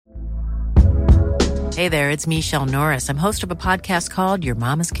Hey there, it's Michelle Norris. I'm host of a podcast called Your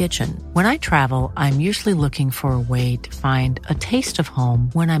Mama's Kitchen. When I travel, I'm usually looking for a way to find a taste of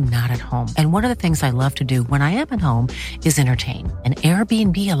home when I'm not at home. And one of the things I love to do when I am at home is entertain. And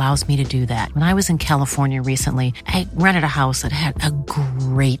Airbnb allows me to do that. When I was in California recently, I rented a house that had a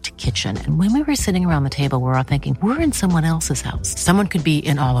great kitchen. And when we were sitting around the table, we were all thinking, we're in someone else's house. Someone could be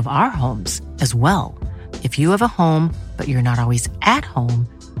in all of our homes as well. If you have a home, but you're not always at home,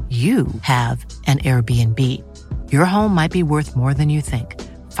 you have an Airbnb. Your home might be worth more than you think.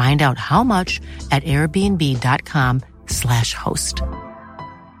 Find out how much at airbnb.com/host.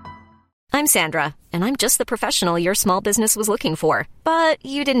 I'm Sandra, and I'm just the professional your small business was looking for. But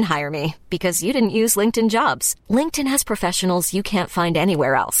you didn't hire me because you didn't use LinkedIn Jobs. LinkedIn has professionals you can't find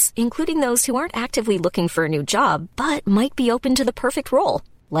anywhere else, including those who aren't actively looking for a new job, but might be open to the perfect role,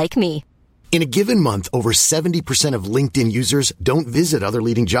 like me. In a given month, over 70% of LinkedIn users don't visit other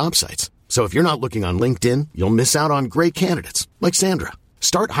leading job sites. So if you're not looking on LinkedIn, you'll miss out on great candidates like Sandra.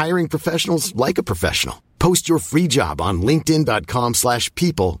 Start hiring professionals like a professional. Post your free job on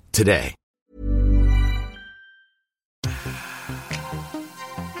linkedin.com/people today.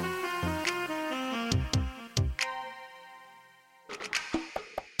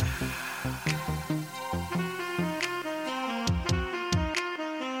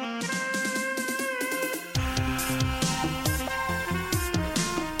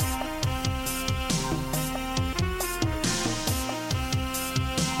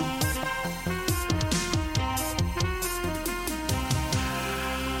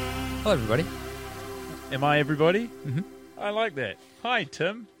 Hello, everybody. Am I everybody? Mm-hmm. I like that. Hi,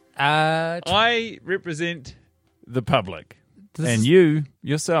 Tim. I I represent the public. And you,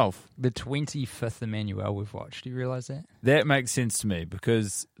 yourself. The 25th Emmanuelle we've watched. Do you realise that? That makes sense to me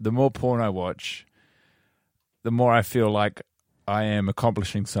because the more porn I watch, the more I feel like I am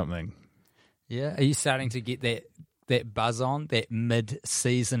accomplishing something. Yeah. Are you starting to get that buzz on, that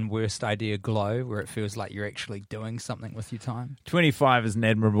mid-season worst idea glow where it feels like you're actually doing something with your time? 25 is an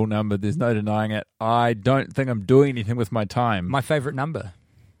admirable number. There's no denying it. I don't think I'm doing anything with my time. My favourite number.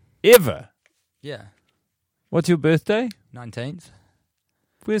 Ever? Yeah. What's your birthday? 19th.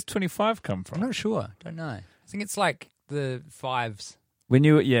 Where's 25 come from? I'm not sure. Don't know. I think it's like the fives. When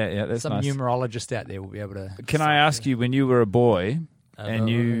you, yeah, that's Some nice. numerologist out there will be able to... Can I ask you, when you were a boy... and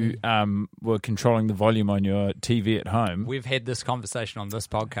you were controlling the volume on your TV at home. We've had this conversation on this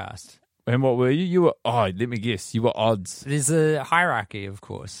podcast. And what were you? You were, let me guess, you were odds. There's a hierarchy, of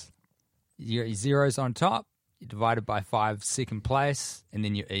course. Your zeros on top, you're divided by 5, second place, and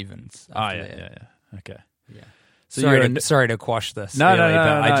then your evens. Yeah. Okay. Yeah. So sorry to quash this. No, really,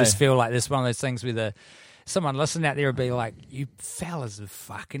 no. I just feel like this is one of those things where someone listening out there would be like, you fellas have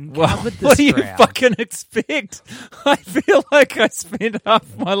fucking covered this What do you ground. fucking expect? I feel like I spent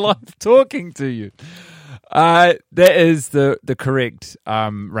half my life talking to you. That is the correct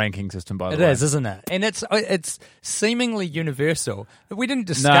ranking system, by the way. It is, isn't it? And it's seemingly universal. We didn't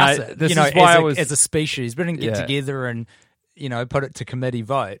discuss it, this is why as a species. We didn't get together and, put it to committee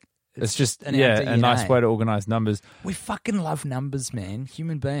vote. It's just in our DNA. A nice way to organise numbers. We fucking love numbers, man.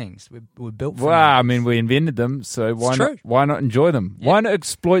 Human beings. We're built for numbers. I mean, we invented them, so why not enjoy them? Yeah. Why not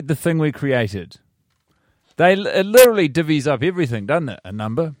exploit the thing we created? It literally divvies up everything, doesn't it? A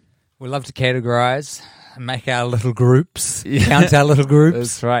number. We love to categorise, make our little groups, count our little groups.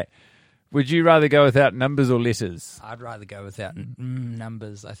 That's right. Would you rather go without numbers or letters? I'd rather go without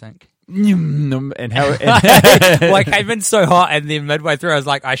numbers, I think. And how? Well, I came in so hot, and then midway through, I was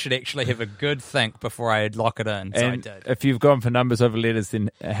like, I should actually have a good think before I lock it in. So I did. If you've gone for numbers over letters,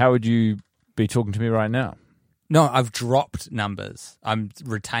 then how would you be talking to me right now? No, I've dropped numbers. I'm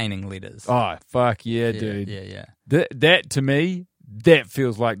retaining letters. Oh, fuck yeah, dude. Yeah. That to me, that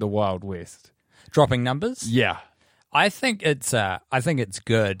feels like the Wild West. Dropping numbers? Yeah. I think it's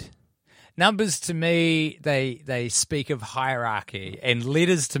good. Numbers to me, they speak of hierarchy, and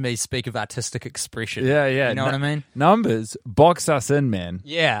letters to me speak of artistic expression. Yeah. You know what I mean? Numbers box us in, man.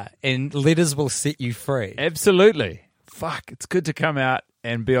 Yeah, and letters will set you free. Absolutely. Fuck, it's good to come out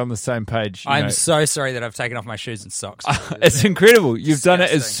and be on the same page. I'm so sorry that I've taken off my shoes and socks. It's incrediable. You've done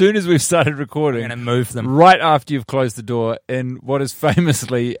it as soon as we've started recording. I'm going to move them. Right after you've closed the door in what is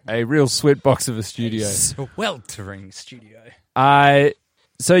famously a real sweatbox of a studio. Sweltering studio.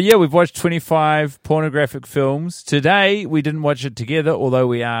 So, we've watched 25 pornographic films. Today, we didn't watch it together, although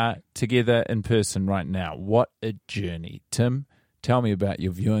we are together in person right now. What a journey. Tim, tell me about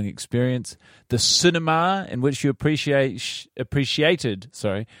your viewing experience, the cinema in which you appreciated,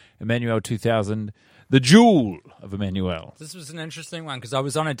 Emmanuelle 2000, The Jewel of Emmanuelle. This was an interesting one because I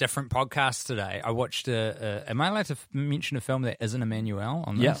was on a different podcast today. I watched am I allowed to mention a film that isn't Emmanuelle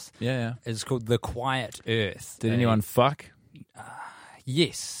on this? Yeah. It's called The Quiet Earth. Did anyone fuck?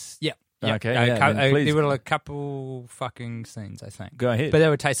 Yes. Yep. Okay, please. There were a couple fucking scenes, I think. Go ahead. But they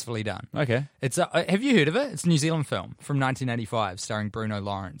were tastefully done. Okay. It's have you heard of it? It's a New Zealand film from 1985 starring Bruno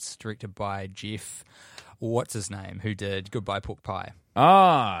Lawrence, directed by Jeff, what's his name, who did Goodbye Pork Pie.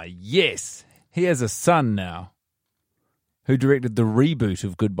 Ah, yes. He has a son now who directed the reboot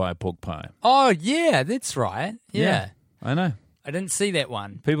of Goodbye Pork Pie. Oh, yeah, that's right. Yeah. I know. I didn't see that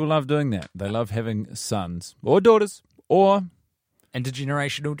one. People love doing that. They love having sons or daughters or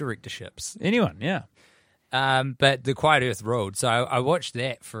Intergenerational directorships. anyone, yeah. But The Quiet Earth ruled, so I watched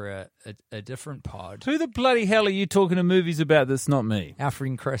that for a different pod. Who the bloody hell are you talking to movies about that's not me? Our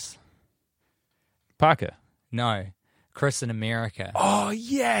friend Chris. Parker. No, Chris in America. Oh,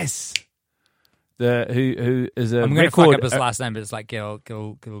 yes. Who is a I'm going to record, fuck up his last name, but it's like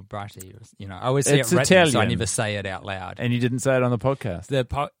Gilbrati. You know, I always say It's it written, so I Italian. never say it out loud. and you didn't say it on the podcast.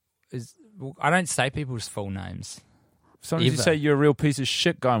 I don't say people's full names. Sometimes you Ever. say you're a real piece of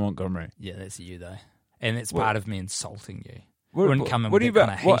shit, Guy Montgomery. Yeah, that's you though, and it's part of me insulting you. What- Wouldn't come in what with do that you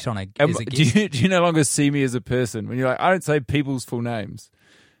kind of about- hate on what- as a do guest. you no longer see me as a person when you're like, I don't say people's full names,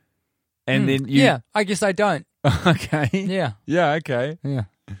 and then you Yeah, I guess I don't. okay, Yeah, okay. yeah.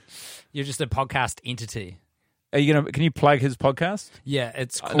 You're just a podcast entity. Are you gonna? Can you plug his podcast? Yeah,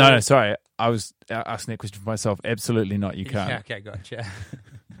 it's called... No, sorry. I was asking that question for myself. Absolutely not. You can't. Yeah, okay, gotcha.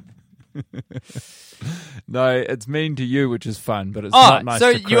 No, it's mean to you, which is fun, but it's not nice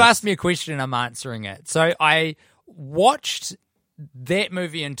so to Chris. you asked me a question and I'm answering it. So I watched that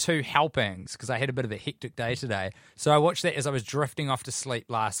movie in 2 helpings because I had a bit of a hectic day today. So I watched that as I was drifting off to sleep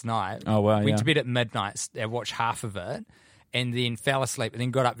last night. Oh, wow, Went yeah. to bed at midnight. I watched half of it and then fell asleep and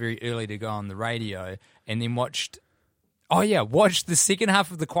then got up very early to go on the radio and then watched the second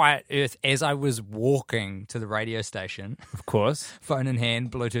half of The Quiet Earth as I was walking to the radio station. Of course. Phone in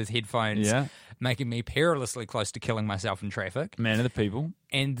hand, Bluetooth headphones, Yeah. making me perilously close to killing myself in traffic. Man of the people.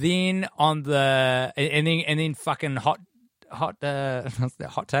 And then and then fucking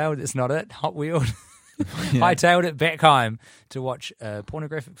hot-tailed, it's not it, hot-wheeled, hightailed it back home to watch a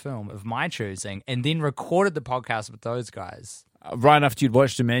pornographic film of my choosing and then recorded the podcast with those guys. Right after you'd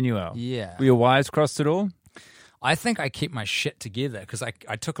watched Emmanuelle. Yeah. Were your wires crossed at all? I think I kept my shit together because I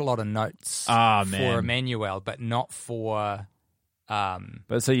took a lot of notes Ah, for man. Emmanuelle, but not for...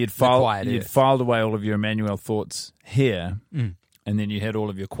 But so you'd Quiet filed Earth. away all of your Emmanuelle thoughts here, and then you had all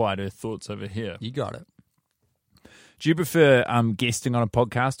of your Quiet Earth thoughts over here. You got it. Do you prefer guesting on a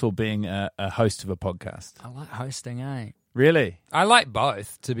podcast or being a host of a podcast? I like hosting, eh? Really? I like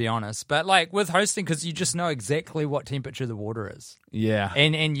both, to be honest. But like with hosting, because you just know exactly what temperature the water is, Yeah.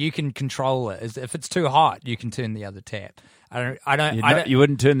 and you can control it. If it's too hot, you can turn the other tap. I don't. You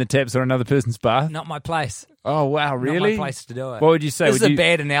wouldn't turn the taps on another person's bath? Not my place. Oh, wow, really? Not my place to do it. What would you say? This is Would a you-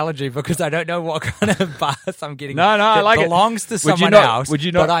 bad analogy because I don't know what kind of bath I'm getting. No, I that like it. belongs to Would you someone not- else. would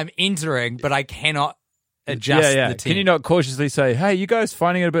you not- But I'm entering, but I cannot adjust the temp. Can you not cautiously say, hey, you guys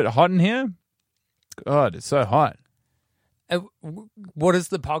finding it a bit hot in here? God, it's so hot. What is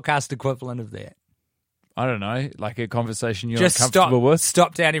the podcast equivalent of that? I don't know, like a conversation you're Just uncomfortable with.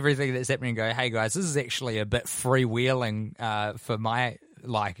 stop down everything that's happening and go, hey guys, this is actually a bit freewheeling for my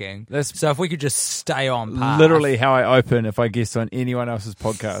liking. That's so if we could just stay on path. Literally how I open if I guest on anyone else's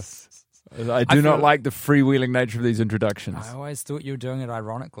podcast. I do not feel- like the freewheeling nature of these introductions. I always thought you were doing it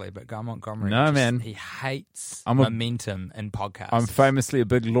ironically, but Guy Montgomery, No, man. he hates I'm a- momentum in podcasts. I'm famously a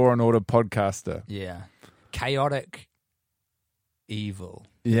big Law and Order podcaster. Yeah. Chaotic evil.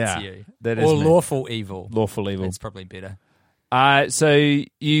 Yeah, That's you. that is or me. lawful evil. Lawful evil. It's probably better. So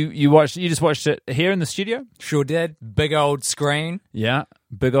you just watched it here in the studio? Sure did. Big old screen. Yeah.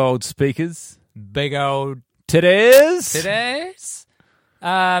 Big old speakers. Big old Today's.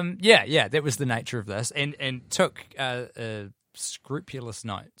 Yeah, that was the nature of this, and took scrupulous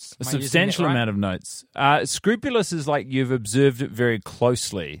notes. A Am I using substantial that right? amount of notes. Scrupulous is like you've observed it very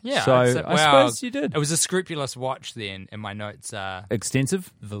closely. Yeah, So I'd say- I suppose you did. It was a scrupulous watch then, and my notes are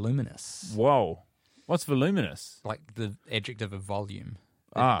Extensive? voluminous, Whoa. What's voluminous? like the adjective of volume.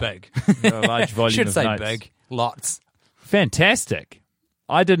 Ah. Big. A large volume Should of say notes. big. Lots. Fantastic.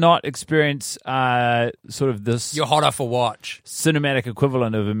 I did not experience sort of this You're hot off a watch. cinematic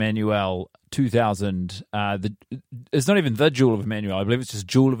equivalent of Emmanuelle 2000. It's not even the Jewel of Emmanuelle. I believe it's just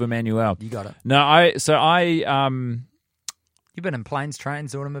Jewel of Emmanuelle. You got it. No, I You've been in planes,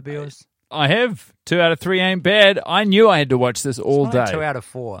 trains, automobiles. I have 2 out of 3 ain't bad. I knew I had to watch this all It's only day. 2 out of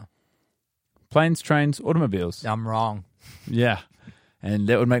 4. Planes, trains, automobiles. I'm wrong. Yeah, and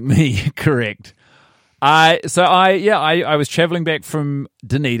that would make me correct. I was traveling back from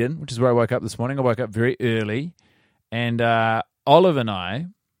Dunedin, which is where I woke up this morning. I woke up very early, and Olive and I,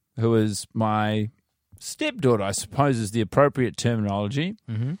 who is my stepdaughter, I suppose is the appropriate terminology,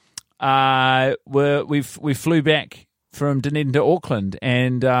 we flew back from Dunedin to Auckland,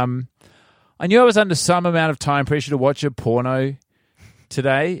 and I knew I was under some amount of time pressure to watch a porno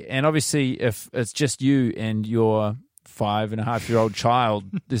today, and obviously if it's just you and your 5.5-year-old child,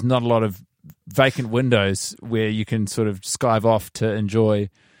 there's not a lot of vacant windows where you can sort of skive off to enjoy,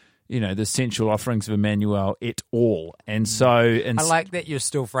 the sensual offerings of Emmanuelle et al. And so... I like that you're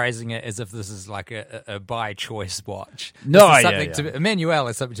still phrasing it as if this is like a by-choice watch. Emmanuelle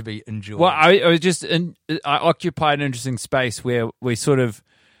is something to be enjoyed. Well, I was just... I occupied an interesting space where we sort of,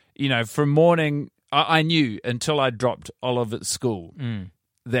 from morning... I knew until I dropped Olive at school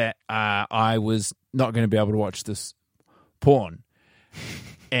that I was not going to be able to watch this porn.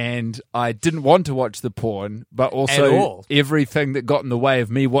 And I didn't want to watch the porn, but also everything that got in the way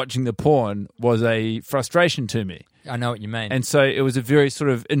of me watching the porn was a frustration to me. I know what you mean. And so it was a very sort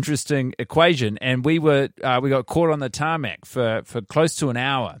of interesting equation. And we got caught on the tarmac for close to an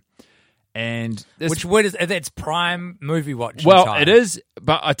hour. And that's prime movie watching well, time. It is.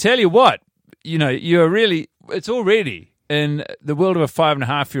 But I tell you what, it's already in the world of a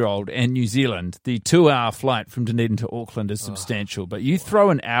 5.5-year-old and New Zealand, the 2-hour flight from Dunedin to Auckland is substantial. But you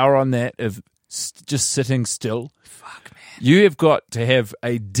throw an hour on that of just sitting still. Fuck, man. You have got to have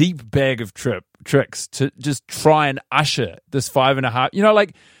a deep bag of tricks to just try and usher this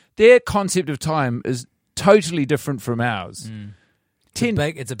 5.5. Their concept of time is totally different from ours. 10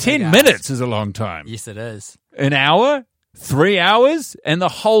 minutes is a long time. Yes, it is. An hour? 3 hours? And the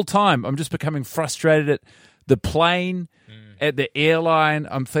whole time I'm just becoming frustrated at the plane, at the airline.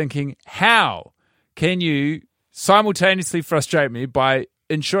 I'm thinking, how can you simultaneously frustrate me by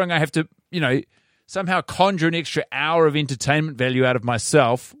ensuring I have to, somehow conjure an extra hour of entertainment value out of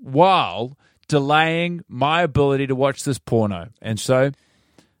myself while delaying my ability to watch this porno? And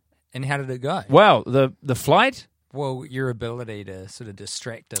how did it go? Well, the flight? Well, your ability to sort of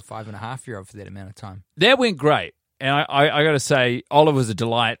distract a 5.5-year-old for that amount of time. That went great. And I got to say, Olive was a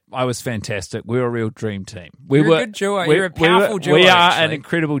delight. I was fantastic. We were a real dream team. You're a good duo. You're a powerful duo. We are an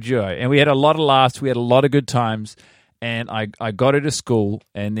incredible duo. And we had a lot of laughs. We had a lot of good times. And I got her to school.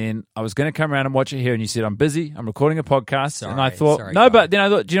 And then I was going to come around and watch it here. And you said, I'm busy. I'm recording a podcast. Sorry, and I thought, but then I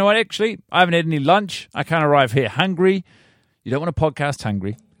thought, do you know what? Actually, I haven't had any lunch. I can't arrive here hungry. You don't want to podcast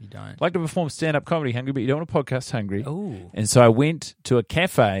hungry. You don't. I'd like to perform stand-up comedy hungry, but you don't want to podcast hungry. Ooh. And so I went to a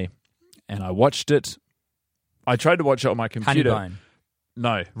cafe and I watched it. I tried to watch it on my computer. Honeybone.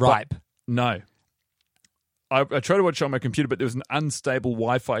 No. Ripe. No. I tried to watch it on my computer, but there was an unstable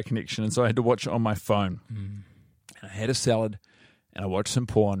Wi-Fi connection, and so I had to watch it on my phone. And I had a salad, and I watched some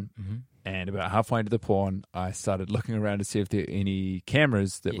porn, and about halfway into the porn, I started looking around to see if there were any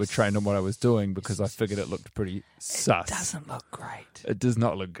cameras that were trained on what I was doing, because I figured it looked pretty sus. It doesn't look great. It does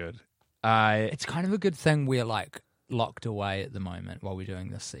not look good. It's kind of a good thing we're locked away at the moment while we're doing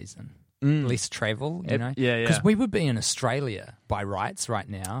this season. Less travel, Yeah. Because we would be in Australia by rights right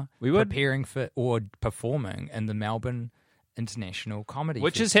now. We would. Preparing for or performing in the Melbourne International Comedy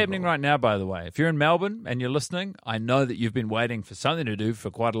Which Festival. is happening right now, by the way. If you're in Melbourne and you're listening, I know that you've been waiting for something to do for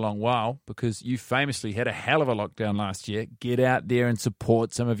quite a long while, because you famously had a hell of a lockdown last year. Get out there and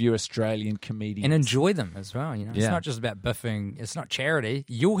support some of your Australian comedians. And enjoy them as well. It's not just about biffing. It's not charity.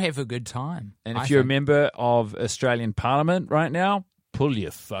 You'll have a good time. And if you're a member of Australian Parliament right now, pull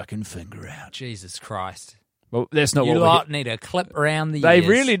your fucking finger out. Jesus Christ. Well, that's not you what lot need a clip around the They ears.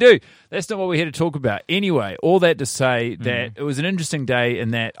 really do. That's not what we're here to talk about. Anyway, all that to say that it was an interesting day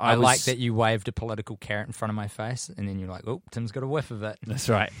in that I like that you waved a political carrot in front of my face, and then you're like, oh, Tim's got a whiff of it. That's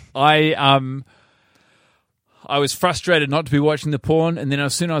right. I was frustrated not to be watching the porn, and then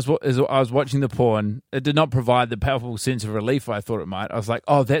as soon as I was watching the porn, it did not provide the palpable sense of relief I thought it might. I was like,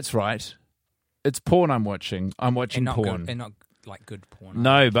 oh, that's right. It's porn I'm watching. I'm watching porn. Good, and not like good porn.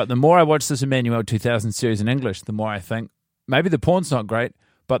 No, but the more I watch this Emmanuelle 2000 series in English, the more I think maybe the porn's not great,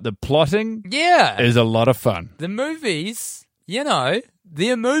 but the plotting is a lot of fun. The movies,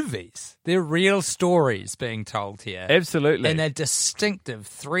 they're movies. They're real stories being told here. Absolutely. And a distinctive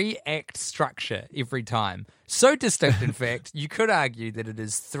 3-act structure every time. So distinct, in fact, you could argue that it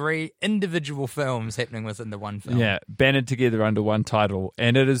is 3 individual films happening within the one film. Yeah, banded together under one title.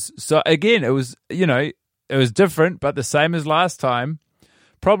 And it is, so again, it was, it was different, but the same as last time.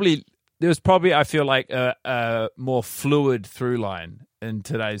 There was probably, I feel like, a more fluid through line in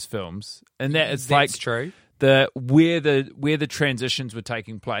today's films. And that's true. Where the transitions were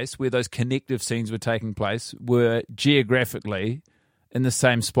taking place, where those connective scenes were taking place, were geographically in the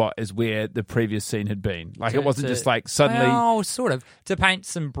same spot as where the previous scene had been. Like, it wasn't just like suddenly... Well, sort of. To paint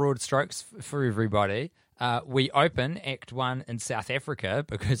some broad strokes for everybody, we open Act 1 in South Africa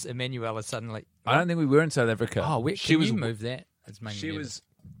because Emmanuelle is suddenly... I don't think we were in South Africa. Oh, you move that? It's she was...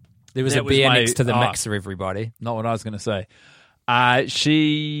 There was a beer next to the mixer, everybody. Not what I was going to say.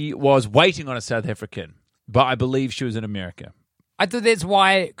 She was waiting on a South African, but I believe she was in America. I thought that's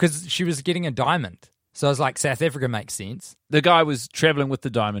why, because she was getting a diamond. So I was like, South Africa makes sense. The guy was traveling with the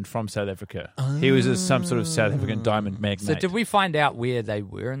diamond from South Africa. He was some sort of South African diamond magnate. So did we find out where they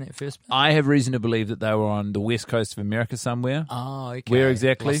were in that first one? I have reason to believe that they were on the west coast of America somewhere. Oh, okay. Where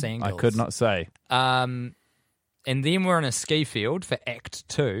exactly? Los Angeles. I could not say. And then we're on a ski field for Act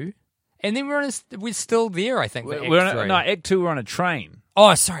 2. And then we're still there, I think, for Act 3. Act 2 we're on a train.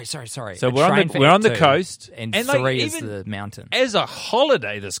 Oh, sorry. So we're on the coast. And like, 3 is the mountain. As a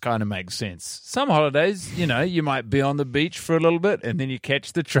holiday, this kind of makes sense. Some holidays, you might be on the beach for a little bit and then you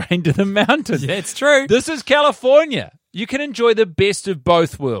catch the train to the mountain. Yeah, it's true. This is California. You can enjoy the best of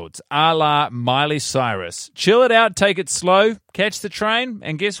both worlds, a la Miley Cyrus. Chill it out, take it slow, catch the train,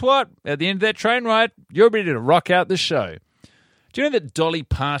 and guess what? At the end of that train ride, you're ready to rock out the show. Do you know that Dolly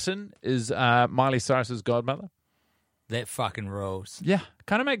Parton is Miley Cyrus's godmother? That fucking rules. Yeah,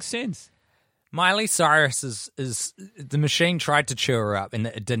 kind of makes sense. Miley Cyrus is the machine tried to chew her up and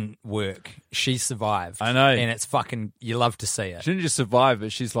it didn't work. She survived. I know. And it's fucking, you love to see it. She didn't just survive,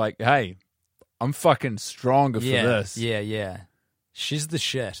 but she's like, hey, I'm fucking stronger for this. Yeah. She's the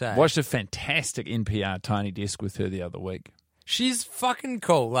shit, eh? Watched a fantastic NPR Tiny Desk with her the other week. She's fucking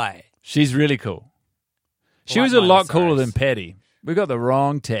cool, eh? She's really cool. She was a lot cooler than Patty. We got the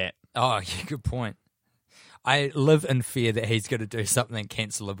wrong tat. Oh, yeah, good point. I live in fear that he's going to do something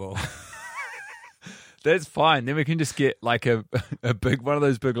cancelable. That's fine. Then we can just get like a big one of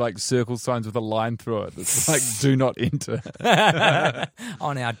those big like circle signs with a line through it that's like "Do not enter"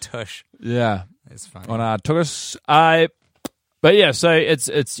 on our tush. Yeah, that's funny. On our tush. But yeah, so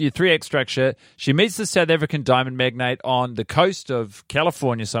it's your 3-act structure. She meets the South African diamond magnate on the coast of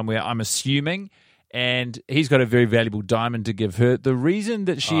California somewhere, I'm assuming. And he's got a very valuable diamond to give her. The reason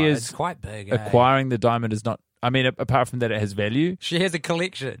that she is it's quite big, acquiring the diamond is not... I mean, apart from that, it has value. She has a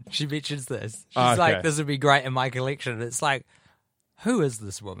collection. She mentions this. She's like, this would be great in my collection. It's like, who is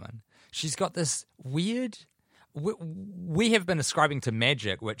this woman? She's got this weird... We have been ascribing to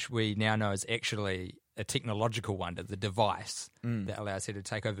magic, which we now know is actually a technological wonder, the device that allows her to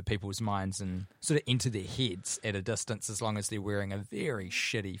take over people's minds and sort of enter their heads at a distance as long as they're wearing a very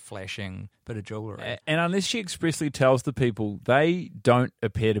shitty, flashing bit of jewellery. And unless she expressly tells the people, they don't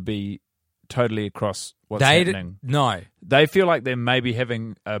appear to be totally across what's happening. No. They feel like they may be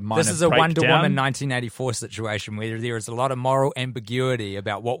having a minor This is a breakdown. Wonder Woman 1984 situation where there is a lot of moral ambiguity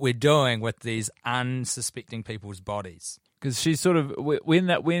about what we're doing with these unsuspecting people's bodies. Because she's sort of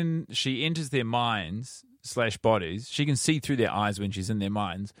when she enters their minds / bodies, she can see through their eyes when she's in their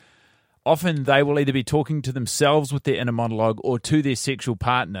minds. Often they will either be talking to themselves with their inner monologue or to their sexual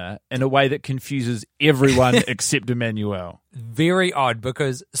partner in a way that confuses everyone except Emmanuelle. Very odd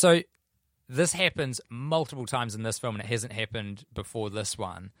because this happens multiple times in this film and it hasn't happened before this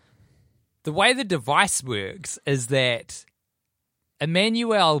one. The way the device works is that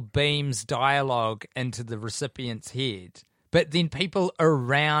Emmanuelle beams dialogue into the recipient's head, but then people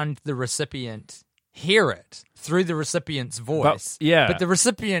around the recipient hear it through the recipient's voice. But the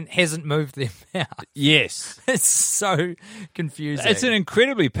recipient hasn't moved their mouth. Yes. It's so confusing. It's an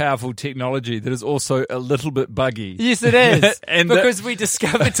incredibly powerful technology that is also a little bit buggy. Yes, it is. Because we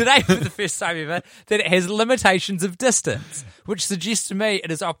discovered today for the first time ever that it has limitations of distance, which suggests to me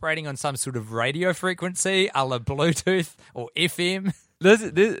it is operating on some sort of radio frequency, a la Bluetooth or FM.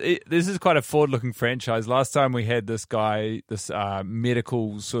 This is quite a forward-looking franchise. Last time we had this guy, this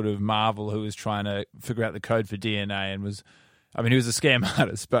medical sort of marvel who was trying to figure out the code for DNA and he was a scam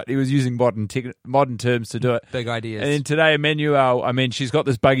artist, but he was using modern terms to do it. Big ideas. And then today, Emmanuelle, she's got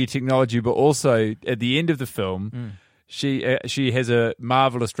this buggy technology, but also at the end of the film, she has a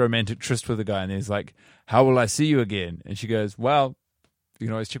marvelous romantic tryst with a guy, and he's like, "How will I see you again?" And she goes, "Well, you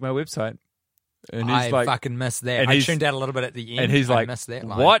can always check my website." And he's I fucking missed that. I tuned out a little bit at the end. And he's like, missed that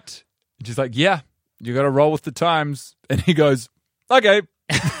line. "What?" And she's like, "Yeah, you got to roll with the times." And he goes, "Okay."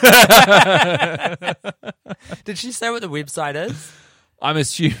 Did she say what the website is? I'm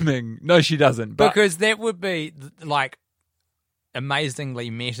assuming. No, she doesn't. Because that would be like amazingly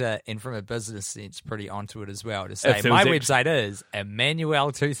meta and from a business sense pretty onto it as well to say my website is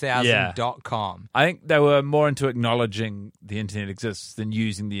Emmanuelle2000.com. I think they were more into acknowledging the internet exists than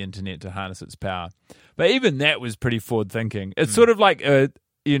using the internet to harness its power. But even that was pretty forward thinking. It's sort of like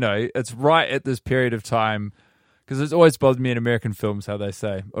it's right at this period of time Because it's always bothered me in American films how they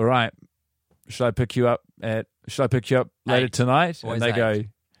say, all right, should I pick you up later 8. tonight? Always and they 8. go,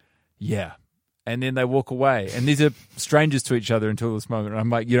 yeah. And then they walk away. And these are strangers to each other until this moment. And I'm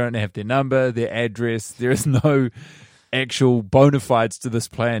like, you don't have their number, their address. There is no actual bona fides to this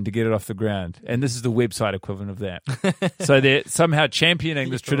plan to get it off the ground. And this is the website equivalent of that. So they're somehow championing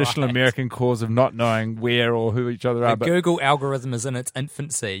this traditional American cause of not knowing where or who each other are. The Google algorithm is in its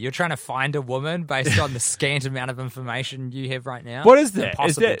infancy. You're trying to find a woman based on the scant amount of information you have right now. What is that?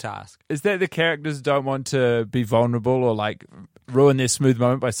 Impossible task. Is that the characters don't want to be vulnerable or like ruin their smooth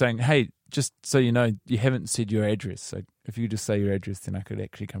moment by saying, hey, just so you know, you haven't said your address. So if you just say your address, then I could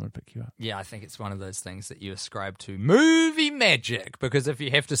actually come and pick you up. Yeah, I think it's one of those things that you ascribe to movie magic, because if you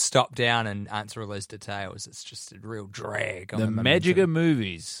have to stop down and answer all those details, it's just a real drag on the magic of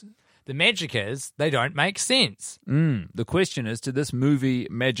movies. The magic is they don't make sense. The question is, did this movie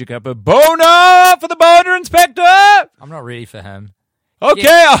magic up a boner for the boner inspector? I'm not ready for him.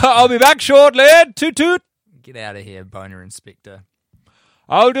 Okay, I'll be back shortly. Toot toot. Get out of here, boner inspector.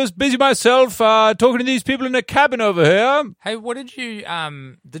 I'll just busy myself talking to these people in the cabin over here. Hey, what did you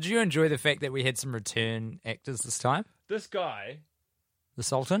enjoy the fact that we had some return actors this time? This guy, the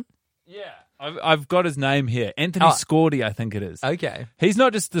Sultan? Yeah. I've got his name here. Anthony Scordi, I think it is. Okay. He's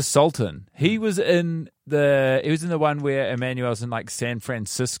not just the Sultan. He was in the one where Emmanuelle's in like San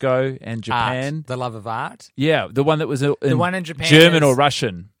Francisco and Japan. Art, the love of art. Yeah, the one that was in the one in Japan, German or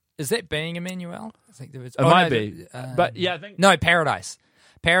Russian. Is that being Emmanuelle? I think there was. It might be, but yeah, I think no. Paradise.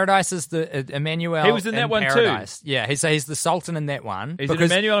 Paradise is the Emmanuelle. He was in that one Paradise. too. Yeah, he's the Sultan in that one. He's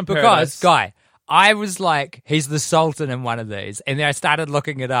Emmanuelle in Paradise. Because, Guy, I was like, he's the Sultan in one of these. And then I started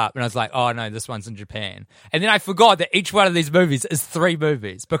looking it up and I was like, oh no, this one's in Japan. And then I forgot that each one of these movies is 3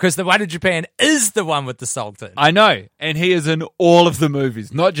 movies, because the one in Japan is the one with the Sultan. I know. And he is in all of the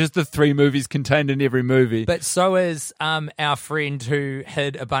movies, not just the 3 movies contained in every movie. But so is our friend who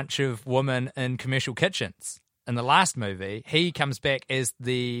hid a bunch of women in commercial kitchens. In the last movie, he comes back as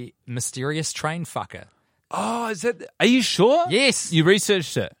the mysterious train fucker. Oh, is that? Are you sure? Yes. You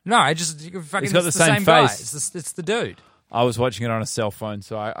researched it? No, I just fucking. He's got it's the same guy. face. It's the dude. I was watching it on a cell phone,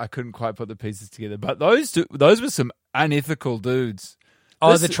 so I couldn't quite put the pieces together. But those were some unethical dudes.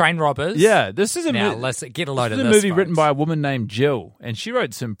 The train robbers. Yeah, this is a let's get a load of this. This is a movie folks. written by a woman named Jill, and she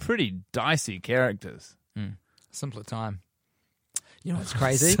wrote some pretty dicey characters. Simpler time. You know what's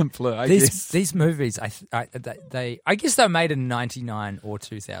crazy? Simpler, I guess. These movies, I guess they were made in 99 or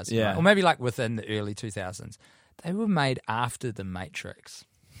 2000, yeah, right? Or maybe like within the early 2000s. They were made after The Matrix.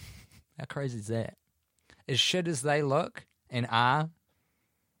 How crazy is that? As shit as they look and are,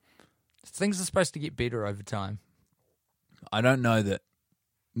 things are supposed to get better over time. I don't know that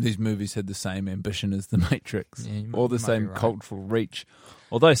these movies had the same ambition as The Matrix or the same cultural reach.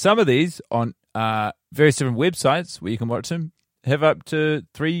 Although some of these on various different websites where you can watch them have up to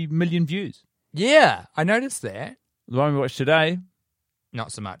 3 million views. Yeah, I noticed that. The one we watched today,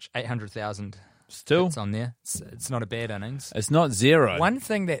 not so much. 800,000. Still, it's on there. It's not a bad innings. It's not zero. One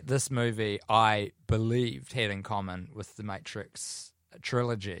thing that this movie I believed had in common with the Matrix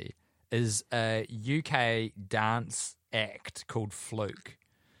trilogy is a UK dance act called Fluke.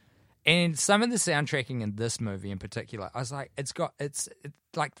 And some of the soundtracking in this movie in particular, I was like, it's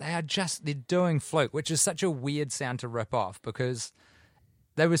like they're doing Fluke, which is such a weird sound to rip off, because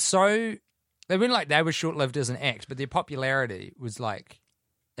they were short-lived as an act, but their popularity was like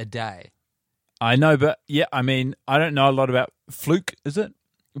a day. I know, but yeah, I mean, I don't know a lot about Fluke, is it?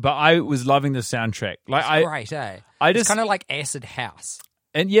 But I was loving the soundtrack. Like, it's great, eh? It's kind of like acid house.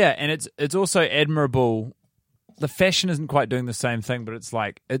 And yeah, and it's also admirable. The fashion isn't quite doing the same thing, but it's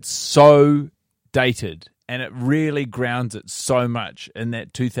like, it's so dated and it really grounds it so much in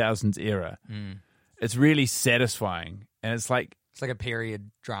that 2000s era. It's really satisfying. And it's like a period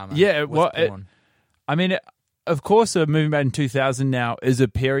drama. Yeah, of course, a movie made in 2000 now is a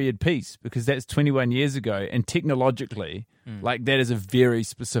period piece, because that's 21 years ago. And technologically, like, that is a very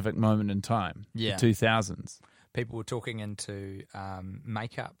specific moment in time, the 2000s. People were talking into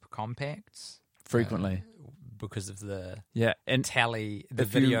makeup compacts. Frequently. Because of the tally,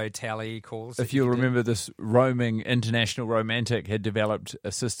 video tally calls. If you'll remember, this roaming international romantic had developed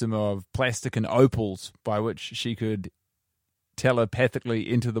a system of plastic and opals by which she could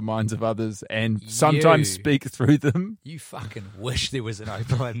telepathically enter the minds of others and sometimes speak through them. You fucking wish there was an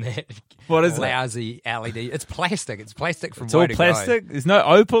opal in that. What is lousy LED? It's plastic. It's plastic from It's all plastic? There's no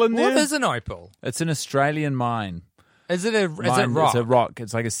opal in there? What is an opal? It's an Australian mine. Is it rock? It's a rock.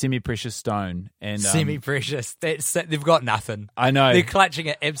 It's like a semi-precious stone. And semi-precious. They've got nothing. I know. They're clutching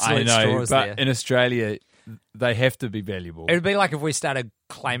at absolute straws but there. In Australia, they have to be valuable. It would be like if we started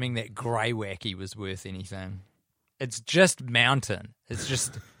claiming that grey wacky was worth anything. It's just mountain. It's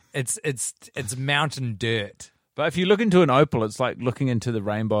just it's mountain dirt. But if you look into an opal, it's like looking into the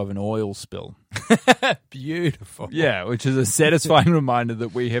rainbow of an oil spill. Beautiful. Yeah, which is a satisfying reminder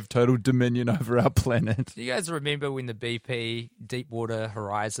that we have total dominion over our planet. Do you guys remember when the BP Deepwater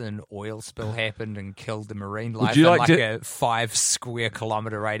Horizon oil spill happened and killed the marine life in a 5 square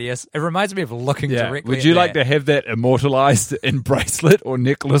kilometre radius? It reminds me of looking directly Would you at like to have that immortalized in bracelet or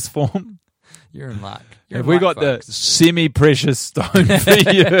necklace form? You're in luck. Have we got folks. The semi-precious stone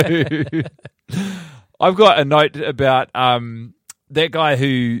for you? I've got a note about that guy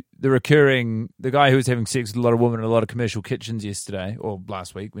the guy who was having sex with a lot of women in a lot of commercial kitchens yesterday, or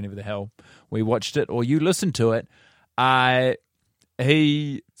last week, whenever the hell we watched it, or you listened to it.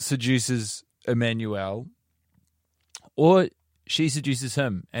 He seduces Emmanuelle, or she seduces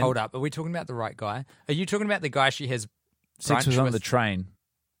him. And hold up, are we talking about the right guy? Are you talking about the guy she has sex with on the train?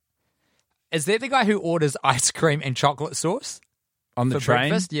 Is that the guy who orders ice cream and chocolate sauce on the for train?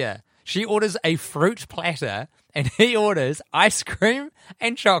 Breakfast? Yeah. She orders a fruit platter, and he orders ice cream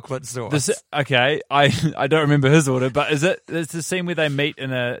and chocolate sauce. Okay, I don't remember his order, but it's the scene where they meet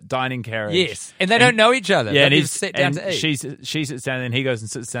in a dining carriage? Yes, and they don't know each other. Yeah, and he's sat down to eat. She sits down, and he goes and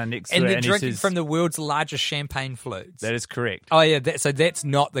sits down next to her. And they're and drinking he says, from the world's largest champagne flutes. That is correct. Oh yeah, so that's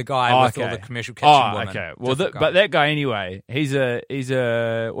not the guy with all the commercial kitchen women. Okay. Well, but that guy anyway, he's a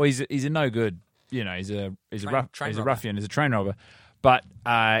no good. You know, he's a ruffian. He's a train robber. But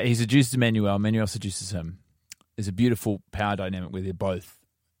he seduces Emmanuelle. Emmanuelle seduces him. There's a beautiful power dynamic where they both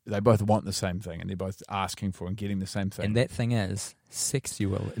want the same thing, and they're both asking for and getting the same thing. And that thing is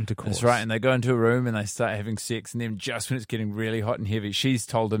sexual intercourse. That's right. And they go into a room and they start having sex, and then just when it's getting really hot and heavy, she's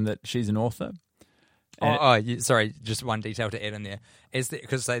told him that she's an author. Sorry, just one detail to add in there. Is that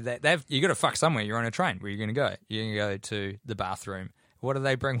because you got to fuck somewhere. You're on a train. Where are you going to go? You're going to go to the bathroom. What do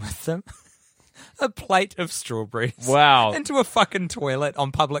they bring with them? A plate of strawberries. Wow. Into a fucking toilet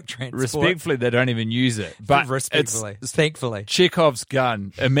on public transport. Respectfully, they don't even use it. But thankfully. Chekhov's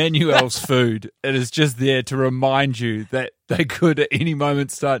gun, Emmanuelle's food. It is just there to remind you that they could at any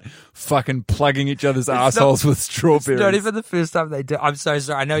moment start fucking plugging each other's assholes with strawberries. It's not even the first time they do. I'm so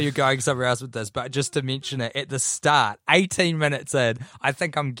sorry. I know you're going somewhere else with this, but just to mention it, at the start, 18 minutes in, I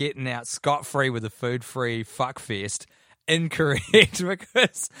think I'm getting out scot-free with a food-free fuckfest. Incorrect,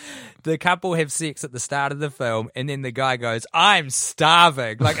 because the couple have sex at the start of the film, and then the guy goes, "I'm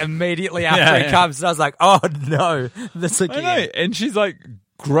starving," like immediately after he comes. And I was like, "Oh no, this again." I know. And she's like,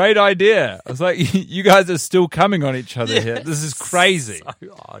 "Great idea." I was like, "You guys are still coming on each other here. This is crazy." So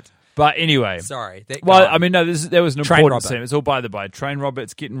odd. But anyway, sorry. There was an important scene. It's all by the by. Train robber.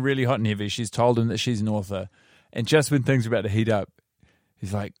 It's getting really hot and heavy. She's told him that she's an author, and just when things are about to heat up,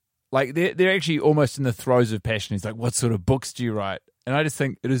 he's like they're actually almost in the throes of passion. He's like, "What sort of books do you write?" And I just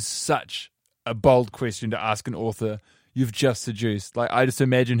think it is such a bold question to ask an author you've just seduced. Like, I just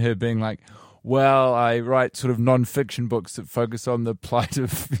imagine her being like, "Well, I write sort of non-fiction books that focus on the plight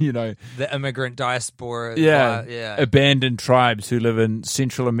of, the immigrant diaspora, abandoned tribes who live in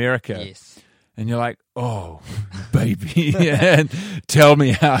Central America." Yes. And you're like, "Oh, baby," and tell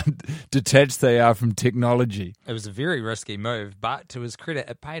me how detached they are from technology. It was a very risky move, but to his credit,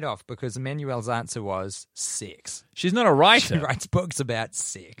 it paid off because Emmanuelle's answer was sex. She's not a writer. She writes books about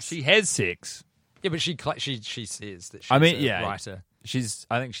sex. She has sex. Yeah, but she says that she's a writer.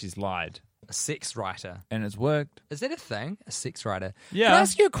 I think she's lied. A sex writer. And it's worked. Is that a thing? A sex writer? Yeah. Can I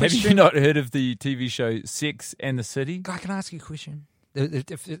ask you a question? Have you not heard of the TV show Sex and the City? Guy, can I ask you a question?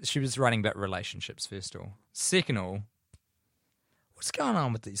 If she was writing about relationships, first of all. Second of all, what's going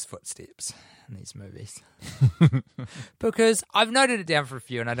on with these footsteps in these movies? Because I've noted it down for a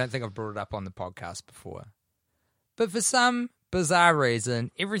few, and I don't think I've brought it up on the podcast before. But for some bizarre reason,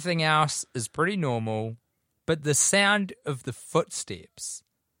 everything else is pretty normal, but the sound of the footsteps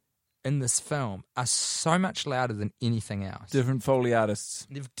in this film are so much louder than anything else. Different Foley artists.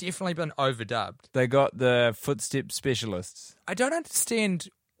 They've definitely been overdubbed. They got the footstep specialists. I don't understand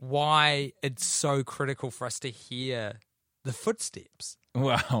why it's so critical for us to hear the footsteps.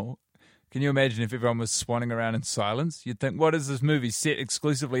 Wow. Can you imagine if everyone was swanning around in silence? You'd think, what is this movie, set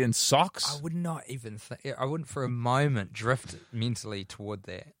exclusively in socks? I would not even think, I wouldn't for a moment drift mentally toward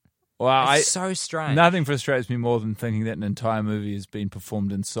that. Well, it's so strange. Nothing frustrates me more than thinking that an entire movie has been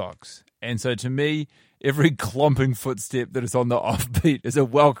performed in socks. And so to me, every clomping footstep that is on the offbeat is a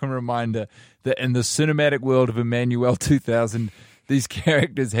welcome reminder that in the cinematic world of Emmanuelle 2000, these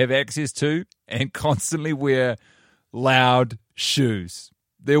characters have access to and constantly wear loud shoes.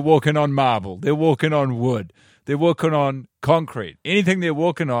 They're walking on marble. They're walking on wood. They're walking on concrete. Anything they're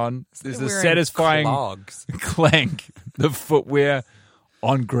walking on, there's a satisfying clank, the footwear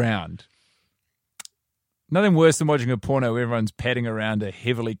on ground. Nothing worse than watching a porno where everyone's padding around a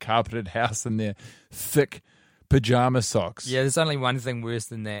heavily carpeted house in their thick pajama socks. Yeah, there's only one thing worse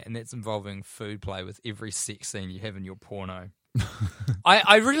than that, and that's involving food play with every sex scene you have in your porno.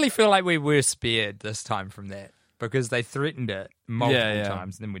 I really feel like we were spared this time from that because they threatened it multiple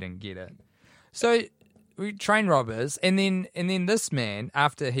times, and then we didn't get it. So we train robbers, and then this man,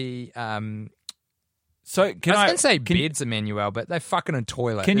 after he So can I was going to say beds Emmanuelle, but they fucking a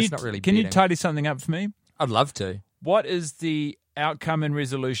toilet. It's not really Can you bedding. tidy something up for me? I'd love to. What is the outcome and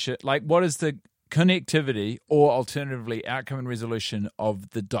resolution? Like, what is the connectivity or alternatively outcome and resolution of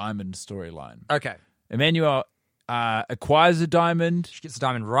the diamond storyline? Okay. Emmanuelle acquires a diamond. She gets a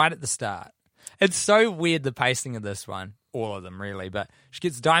diamond right at the start. It's so weird, the pacing of this one. All of them, really. But she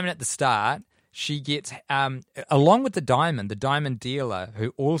gets a diamond at the start. She gets, along with the diamond dealer,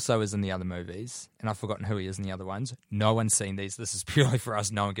 who also is in the other movies, and I've forgotten who he is in the other ones. No one's seen these. This is purely for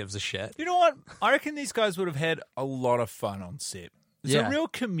us. No one gives a shit. You know what? I reckon these guys would have had a lot of fun on set. It's a real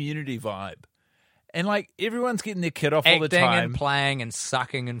community vibe. And, like, everyone's getting their kid off all the time. Acting and playing and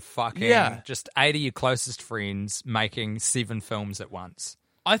sucking and fucking. Yeah. Just 8 of your closest friends making 7 films at once.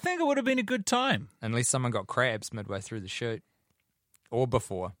 I think it would have been a good time. Unless someone got crabs midway through the shoot. Or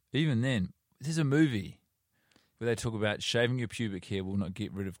before. Even then, there's a movie where they talk about shaving your pubic hair will not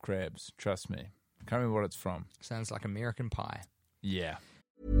get rid of crabs. Trust me. I can't remember what it's from. Sounds like American Pie. Yeah.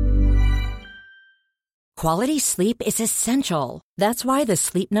 Quality sleep is essential. That's why the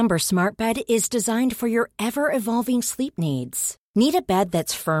Sleep Number Smart Bed is designed for your ever-evolving sleep needs. Need a bed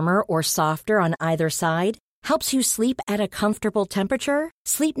that's firmer or softer on either side? Helps you sleep at a comfortable temperature?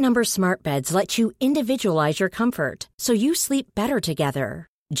 Sleep Number Smart Beds let you individualize your comfort so you sleep better together.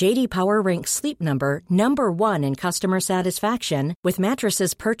 J.D. Power ranks Sleep Number number 1 in customer satisfaction with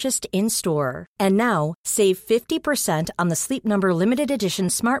mattresses purchased in-store. And now, save 50% on the Sleep Number Limited Edition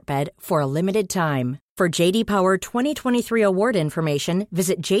Smart Bed for a limited time. For J.D. Power 2023 award information,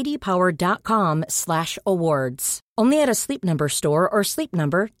 visit jdpower.com/awards. Only at a Sleep Number store or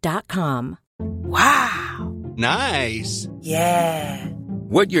sleepnumber.com. Wow. Nice. Yeah.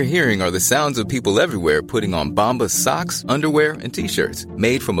 What you're hearing are the sounds of people everywhere putting on Bombas socks, underwear, and T-shirts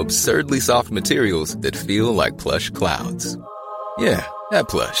made from absurdly soft materials that feel like plush clouds. Yeah, that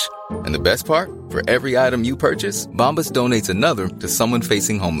plush. And the best part? For every item you purchase, Bombas donates another to someone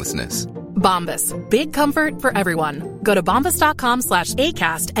facing homelessness. Bombas. Big comfort for everyone. Go to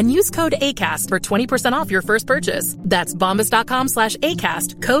bombas.com/ACAST and use code ACAST for 20% off your first purchase. That's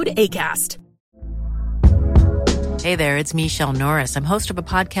bombas.com/ACAST. Code ACAST. Hey there, it's Michelle Norris. I'm host of a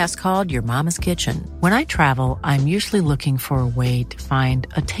podcast called Your Mama's Kitchen. When I travel, I'm usually looking for a way to find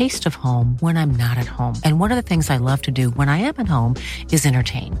a taste of home when I'm not at home. And one of the things I love to do when I am at home is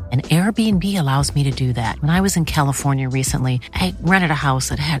entertain. And Airbnb allows me to do that. When I was in California recently, I rented a house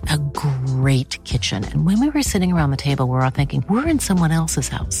that had a great kitchen. And when we were sitting around the table, we were all thinking, we're in someone else's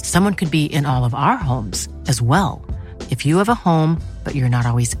house. Someone could be in all of our homes as well. If you have a home, but you're not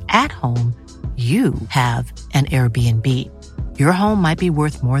always at home, you have an Airbnb. Your home might be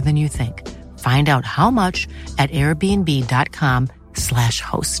worth more than you think. Find out how much at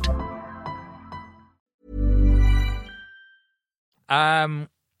airbnb.com/host.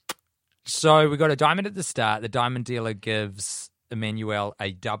 So we got a diamond at the start. The diamond dealer gives Emmanuelle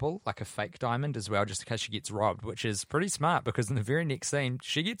a double, like a fake diamond as well, just in case she gets robbed, which is pretty smart because in the very next scene,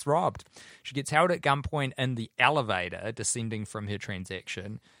 she gets robbed. She gets held at gunpoint in the elevator, descending from her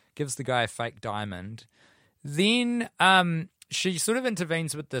transaction. Gives the guy a fake diamond. Then she sort of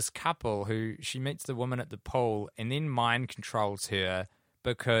intervenes with this couple who she meets the woman at the pool and then mind controls her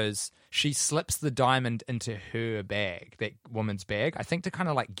because she slips the diamond into her bag, that woman's bag, I think to kind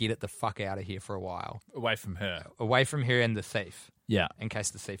of like get it the fuck out of here for a while. Away from her. Away from her and the thief. Yeah. In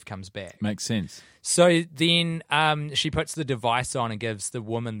case the thief comes back. Makes sense. So then she puts the device on and gives the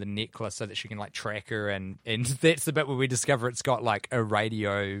woman the necklace so that she can like track her and that's the bit where we discover it's got like a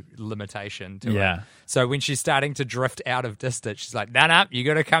radio limitation to it. So when she's starting to drift out of distance, she's like, nah, you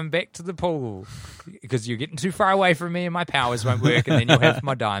got to come back to the pool because you're getting too far away from me and my powers won't work and then you'll have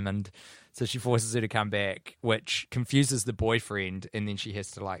my diamond. So she forces her to come back, which confuses the boyfriend and then she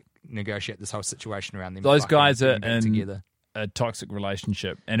has to like negotiate this whole situation around them. Those guys are together. A toxic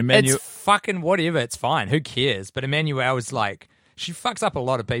relationship. And Emmanuelle... It's fucking whatever. It's fine. Who cares? But Emmanuelle is like... She fucks up a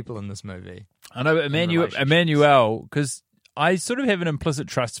lot of people in this movie. I know, but Emmanuelle... Because I sort of have an implicit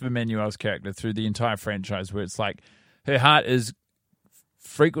trust of Emmanuelle's character through the entire franchise where it's like her heart is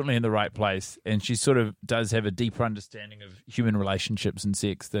frequently in the right place and she sort of does have a deeper understanding of human relationships and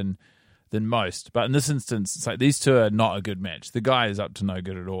sex than most. But in this instance, it's like these two are not a good match. The guy is up to no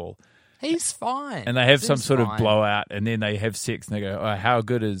good at all. He's fine. And they have some sort of blowout, and then they have sex, and they go, oh, how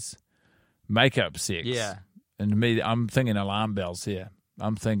good is makeup sex. Yeah. And to me, I'm thinking alarm bells here.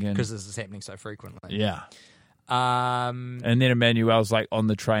 I'm thinking... Because this is happening so frequently. Yeah. And then Emmanuelle's like on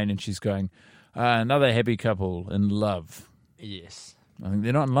the train and she's going, another happy couple in love. Yes. I think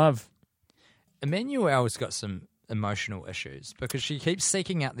they're not in love. Emmanuelle's got some emotional issues because she keeps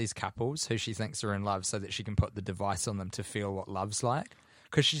seeking out these couples who she thinks are in love so that she can put the device on them to feel what love's like,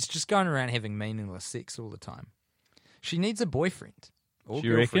 because she's just going around having meaningless sex all the time. She needs a boyfriend or Do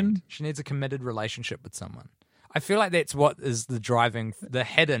you girlfriend. reckon? She needs a committed relationship with someone. I feel like that's what is the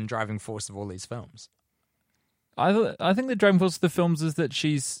hidden driving force of all these films. I think the driving force of the films is that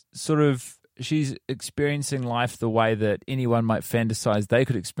she's experiencing life the way that anyone might fantasize they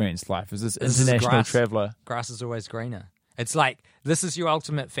could experience life, as this international traveler. Grass is always greener. It's like, this is your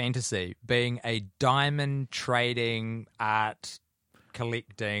ultimate fantasy, being a diamond trading, art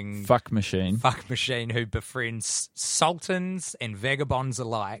collecting fuck machine who befriends sultans and vagabonds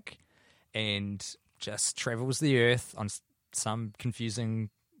alike and just travels the earth on some confusing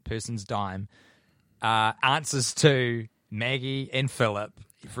person's dime. Answers to Maggie and Philip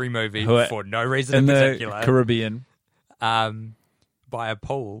every movie for no reason in particular. The Caribbean. By a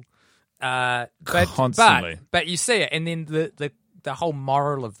pool. Constantly. But you see it, and then the whole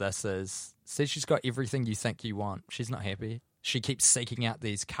moral of this is, says she's got everything you think you want. She's not happy. She keeps seeking out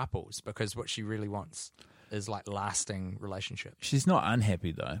these couples because what she really wants is like lasting relationships. She's not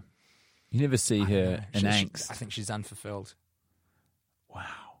unhappy though. You never see her in angst. I think she's unfulfilled. Wow.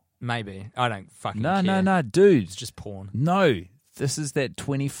 Maybe. I don't fucking care. No, dude. It's just porn. No. This is that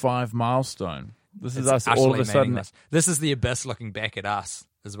 25 milestone. This is It's us all of a sudden. This is the abyss looking back at us,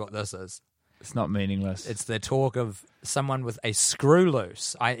 is what this is. It's not meaningless. It's the talk of someone with a screw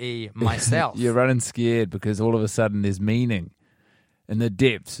loose, i.e. myself. You're running scared because all of a sudden there's meaning in the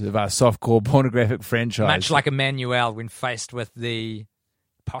depths of our softcore pornographic franchise. Much like Emmanuelle when faced with the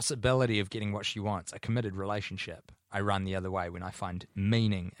possibility of getting what she wants, a committed relationship. I run the other way when I find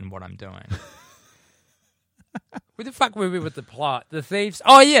meaning in what I'm doing. Where the fuck were we with the plot? The thieves?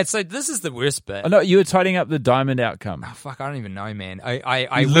 Oh, yeah, so this is the worst bit. Oh, no, you were tidying up the diamond outcome. Oh, fuck, I don't even know, man.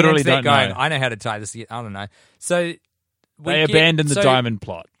 I literally went into that don't going, know. I know how to tie this. I don't know. So they abandoned the diamond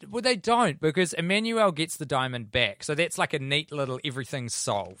plot. Well, they don't, because Emmanuelle gets the diamond back. So that's like a neat little everything's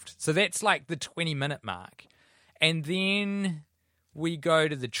solved. So that's like the 20-minute mark. And then we go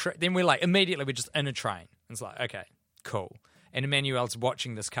to the then we're like, immediately we're just in a train. It's like, okay, cool. And Emmanuelle's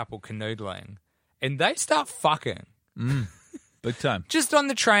watching this couple canoodling. And they start fucking. Big time. Just on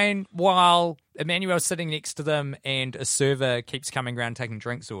the train while Emmanuelle's sitting next to them and a server keeps coming around taking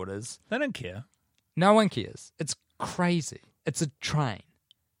drinks orders. They don't care. No one cares. It's crazy. It's a train.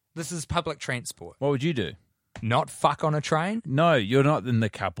 This is public transport. What would you do? Not fuck on a train? No, you're not in the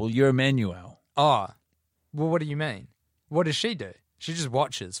couple. You're Emmanuelle. Oh. Well, what do you mean? What does she do? She just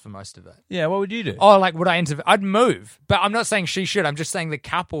watches for most of it. Yeah, what would you do? Oh, like would I intervene? I'd move. But I'm not saying she should. I'm just saying the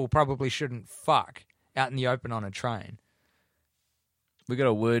couple probably shouldn't fuck out in the open on a train. We got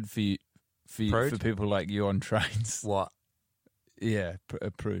a word for you, Prude? for people like you on trains. What? Yeah,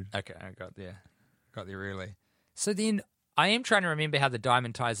 a prude. Okay, I got there. Got there really. So then I am trying to remember how the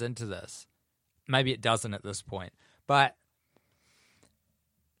diamond ties into this. Maybe it doesn't at this point. But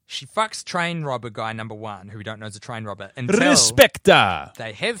she fucks train robber guy number one, who we don't know is a train robber, until Respecta.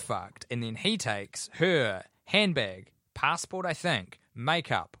 they have fucked, and then he takes her handbag, passport, I think,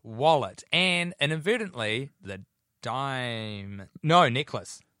 makeup, wallet, and inadvertently the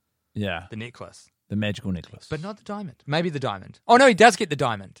necklace. Yeah, The necklace. the magical necklace. But not the diamond. Maybe the diamond. Oh, no, he does get the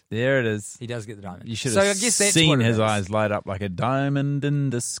diamond. There it is. He does get the diamond. You should So have I guess that's seen what it his is. eyes light up like a diamond in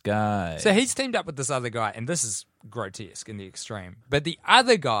the sky. So he's teamed up with this other guy, and this is grotesque in the extreme. But the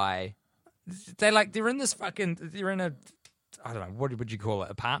other guy, they're in this they're in a, I don't know, what would you call it,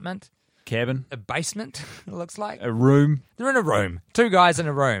 apartment? Cabin. A basement, it looks like. A room. They're in a room. Two guys in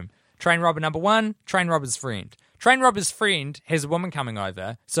a room. Train robber number one, train robber's friend. Train robber's friend has a woman coming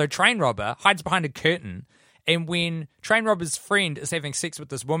over, so train robber hides behind a curtain, and when train robber's friend is having sex with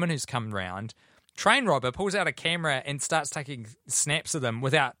this woman who's come round, train robber pulls out a camera and starts taking snaps of them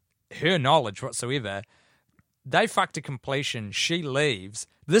without her knowledge whatsoever. They fuck to completion. She leaves.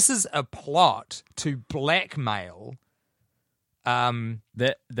 This is a plot to blackmail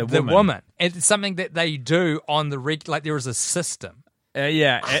The the woman. It's something that they do on the like there is a system.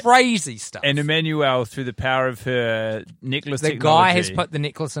 Yeah. Crazy stuff. And Emmanuelle, through the power of her necklace The technology. guy has put the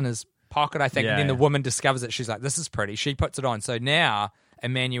necklace in his pocket, I think, Yeah, and then the yeah. woman discovers it. She's like, this is pretty. She puts it on. So now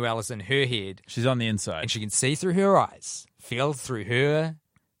Emmanuelle is in her head, She's on the inside. and she can see through her eyes, feel through her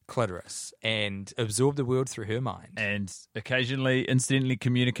clitoris, and absorb the world through her mind. And occasionally, incidentally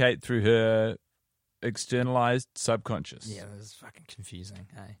communicate through her externalized subconscious. Yeah, it was fucking confusing,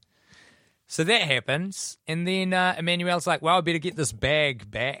 eh? So that happens, and then Emmanuelle's like, well, I better get this bag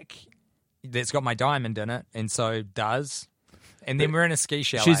back that's got my diamond in it, and so does. And then we're in a ski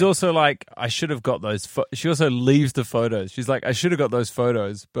chalet. She's also like, I should have got those. She also leaves the photos. She's like, I should have got those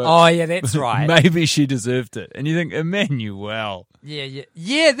photos. But oh, yeah, that's right. Maybe she deserved it. And you think, Emmanuelle.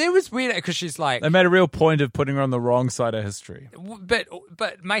 Yeah, that was weird because she's like... They made a real point of putting her on the wrong side of history. But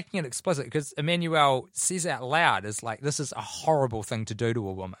making it explicit, because Emmanuelle says out loud, is like, this is a horrible thing to do to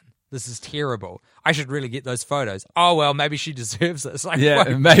a woman. This is terrible. I should really get those photos. Oh, well, maybe she deserves it. It's like, yeah,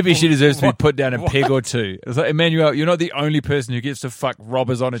 wait, maybe she deserves to be put down a peg or two. It's like, Emmanuelle, you're not the only person who gets to fuck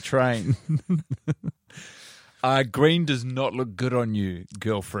robbers on a train. Green does not look good on you,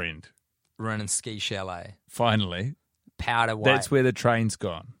 girlfriend. We're in a ski chalet. Finally. Powder white. That's where the train's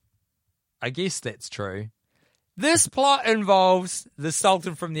gone. I guess that's true. This plot involves the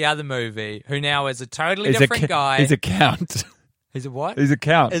Sultan from the other movie, who now is a totally different guy. He's a count. He's a what? He's a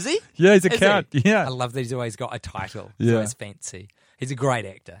count. Is he? Yeah, he's a count. Yeah. I love that he's always got a title. Yeah. So it's fancy. He's a great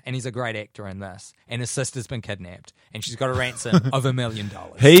actor, and he's a great actor in this. And his sister's been kidnapped, and she's got a ransom of $1 million.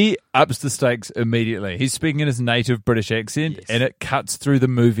 He ups the stakes immediately. He's speaking in his native British accent, Yes. and it cuts through the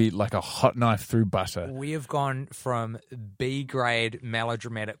movie like a hot knife through butter. We have gone from B-grade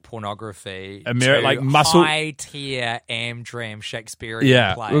melodramatic pornography Like to muscle- high-tier Amdram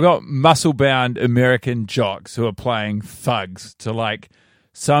Shakespearean play. We've got muscle-bound American jocks who are playing thugs to like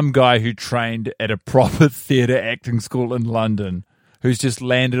some guy who trained at a proper theatre acting school in London, who's just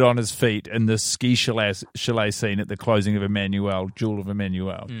landed on his feet in this ski chalet scene at the closing of Emmanuelle, Jewel of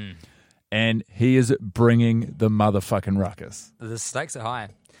Emmanuelle. And he is bringing the motherfucking ruckus. The stakes are high.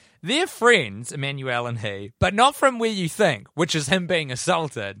 They're friends, Emmanuelle and he, but not from where you think, which is him being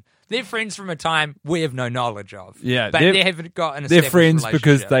assaulted. They're friends from a time we have no knowledge of. Yeah, but they haven't got an They're established friends because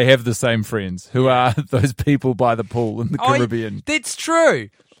relationship. they have the same friends, who are those people by the pool in the Caribbean. That's true.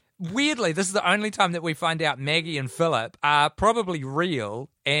 Weirdly, this is the only time that we find out Maggie and Philip are probably real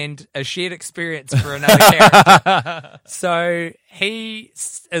and a shared experience for another character. So he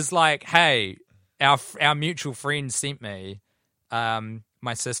is like, hey, our mutual friend sent me.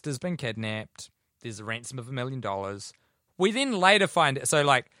 My sister's been kidnapped. There's a ransom of $1 million. We then later find it. So,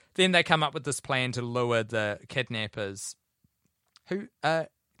 like, then they come up with this plan to lure the kidnappers, who are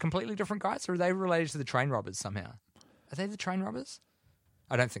completely different guys, or are they related to the train robbers somehow? Are they the train robbers?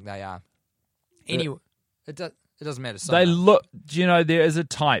 I don't think they are. Anyway, it doesn't matter. So They much. look. Do you know there is a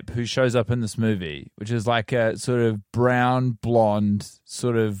type who shows up in this movie, which is like a sort of brown, blonde,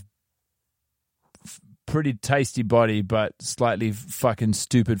 sort of pretty tasty body, but slightly fucking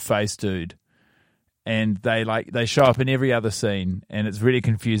stupid face dude. And they show up in every other scene, and it's really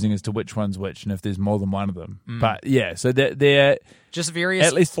confusing as to which one's which, and if there's more than one of them. But yeah, so they're just various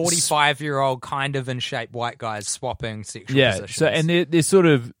at least 45-year-old kind of in shape white guys swapping sexual positions. So and they're sort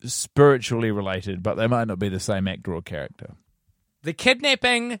of spiritually related, but they might not be the same actor or character. The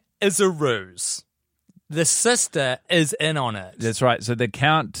kidnapping is a ruse. The sister is in on it. That's right. So the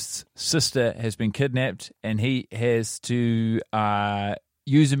Count's sister has been kidnapped, and he has to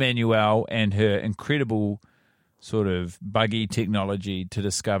use Emmanuelle and her incredible sort of buggy technology to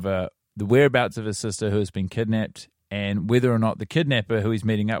discover the whereabouts of his sister who has been kidnapped, and whether or not the kidnapper who he's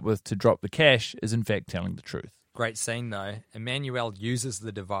meeting up with to drop the cash is in fact telling the truth. Great scene, though. Emmanuelle uses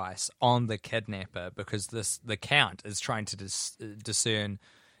the device on the kidnapper because the Count is trying to discern,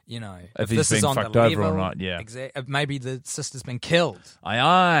 If he's this being is on fucked the over level, or not, yeah. Maybe the sister's been killed.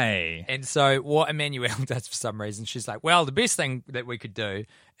 Aye. And so what Emmanuelle does for some reason, she's like, well, the best thing that we could do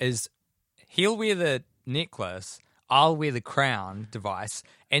is he'll wear the necklace, I'll wear the crown device,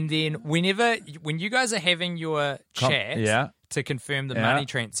 and then when you guys are having your chat to confirm the money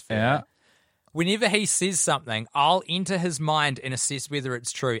transfer, whenever he says something, I'll enter his mind and assess whether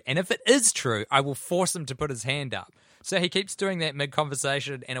it's true. And if it is true, I will force him to put his hand up. So he keeps doing that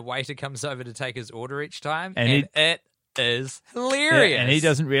mid-conversation, and a waiter comes over to take his order each time, and it is hilarious. Yeah, and he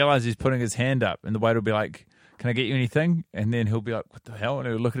doesn't realize he's putting his hand up, and the waiter will be like, can I get you anything? And then he'll be like, what the hell? And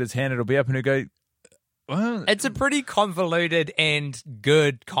he'll look at his hand, and it'll be up, and he'll go, what? It's a pretty convoluted and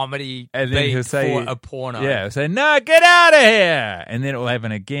good comedy And then beat he'll say, for a porno. Yeah, he'll say, no, get out of here. And then it will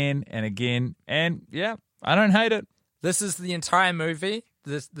happen again and again. And yeah, I don't hate it. This is the entire movie.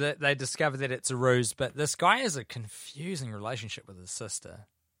 They discover that it's a ruse, but this guy has a confusing relationship with his sister.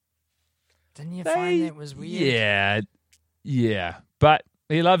 Didn't you find that was weird? Yeah. But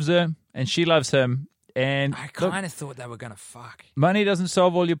he loves her, and she loves him. And I kind of thought they were going to fuck. Money doesn't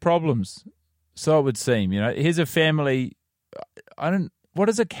solve all your problems. So it would seem. Here's a family. What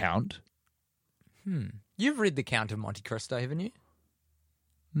is a count? You've read The Count of Monte Cristo, haven't you?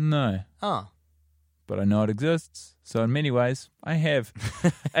 No. Oh. but I know it exists. So in many ways, I have.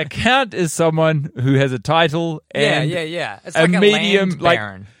 A count is someone who has a title and yeah. It's a like medium, a land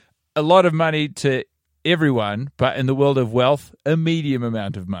baron. a lot of money to everyone, but in the world of wealth, a medium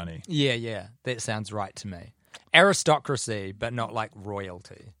amount of money. Yeah. That sounds right to me. Aristocracy, but not like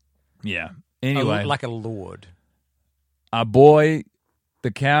royalty. Yeah. Anyway. Like a lord. Our boy,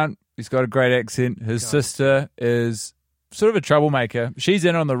 the Count, he's got a great accent. His sister is sort of a troublemaker. She's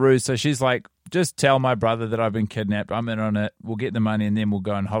in on the ruse, so she's like, just tell my brother that I've been kidnapped. I'm in on it. We'll get the money, and then we'll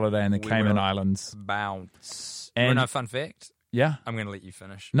go on holiday in the Cayman Islands. Bounce. And You know, fun fact? Yeah. I'm going to let you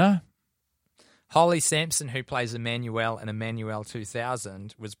finish. No. Holly Sampson, who plays Emmanuelle in Emmanuelle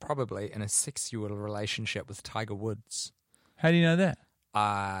 2000, was probably in a sexual relationship with Tiger Woods. How do you know that?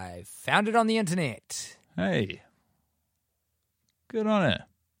 I found it on the internet. Hey. Good on her.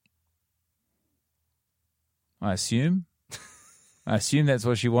 I assume that's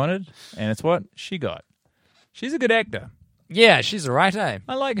what she wanted, and it's what she got. She's a good actor. Yeah, she's a right, eh?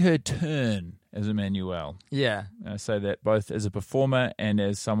 I like her turn as Emmanuelle. Yeah. I say that both as a performer and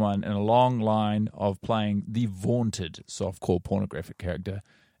as someone in a long line of playing the vaunted softcore pornographic character,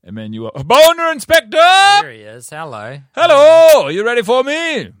 Emmanuelle. Boner Inspector! There he is. Hello. Hello! Are you ready for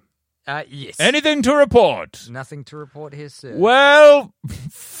me? Yes. Anything to report? Nothing to report here, sir. Well,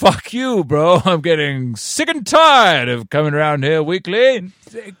 fuck you, bro. I'm getting sick and tired of coming around here weekly.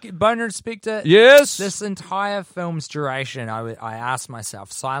 Boner Inspector. Yes? This entire film's duration, I asked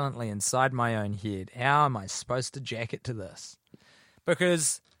myself silently inside my own head, how am I supposed to jack it to this?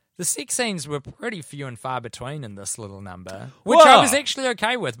 Because the sex scenes were pretty few and far between in this little number, which I was actually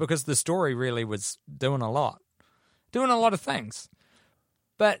okay with because the story really was doing a lot of things.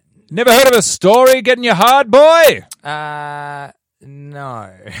 But never heard of a story getting you hard, boy? No.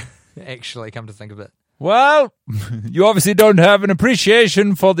 Actually, come to think of it. Well, you obviously don't have an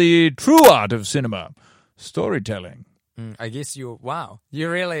appreciation for the true art of cinema, storytelling. I guess you're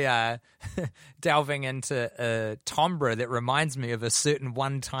really delving into a timbre that reminds me of a certain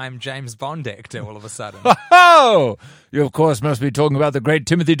one-time James Bond actor all of a sudden. Oh, you of course must be talking about the great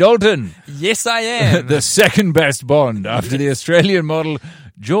Timothy Dalton. Yes, I am. The second best Bond after the Australian model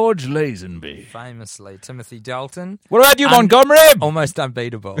George Lazenby. Famously, Timothy Dalton. What about you, Montgomery? Almost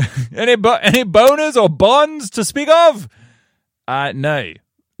unbeatable. Any boners or bonds to speak of? No,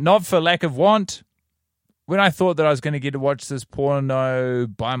 not for lack of want. When I thought that I was going to get to watch this porno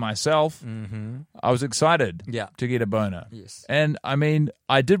by myself, I was excited to get a boner. Yes. And, I mean,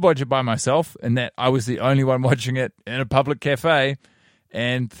 I did watch it by myself in that I was the only one watching it in a public cafe.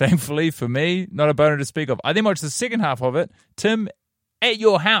 And thankfully for me, not a boner to speak of. I then watched the second half of it, Tim, at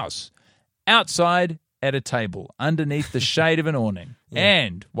your house, outside at a table, underneath the shade of an awning. Yeah.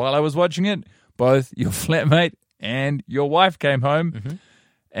 And while I was watching it, both your flatmate and your wife came home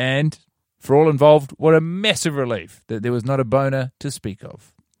and... For all involved, what a massive relief that there was not a boner to speak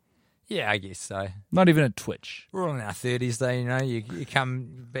of. Yeah, I guess so. Not even a twitch. We're all in our 30s, though, you know. You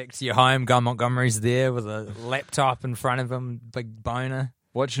come back to your home, Guy Montgomery's there with a laptop in front of him, big boner.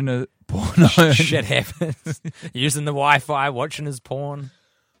 Watching a porno. Shit happens. Using the Wi-Fi, watching his porn.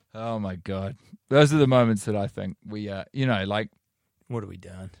 Oh, my God. Those are the moments that I think we, what are we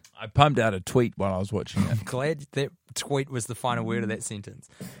doing? I pumped out a tweet while I was watching it. I'm glad that tweet was the final word of that sentence.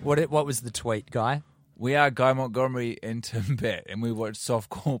 What was the tweet, Guy? We are Guy Montgomery and Tim Batt, and we watch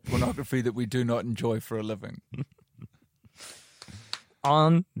softcore pornography that we do not enjoy for a living.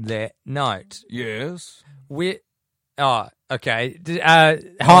 On that note. Yes? Oh, okay.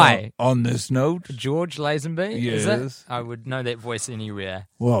 Hi. On this note. George Lazenby? Yes. Is it? I would know that voice anywhere.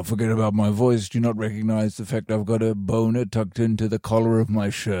 Well, forget about my voice. Do you not recognize the fact I've got a boner tucked into the collar of my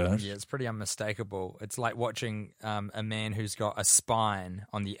shirt? Yeah, it's pretty unmistakable. It's like watching a man who's got a spine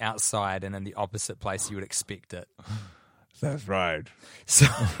on the outside and in the opposite place you would expect it. That's right. So,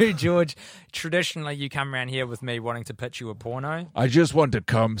 George, traditionally you come around here with me wanting to pitch you a porno. I just want to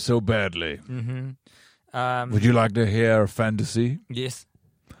come so badly. Mm-hmm. Would you like to hear a fantasy? Yes.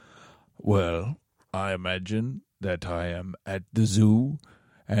 Well, I imagine that I am at the zoo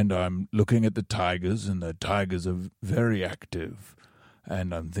and I'm looking at the tigers, and the tigers are very active.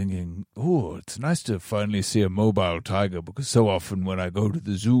 And I'm thinking, oh, it's nice to finally see a mobile tiger, because so often when I go to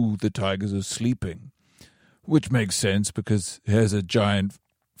the zoo, the tigers are sleeping. Which makes sense, because there's a giant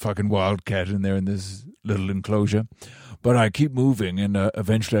fucking wildcat in there in this little enclosure. But I keep moving, and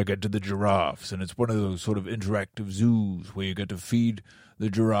eventually I get to the giraffes, and it's one of those sort of interactive zoos where you get to feed the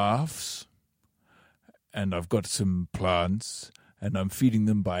giraffes, and I've got some plants, and I'm feeding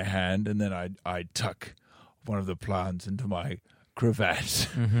them by hand, and then I tuck one of the plants into my cravat,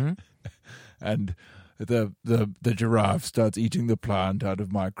 and the giraffe starts eating the plant out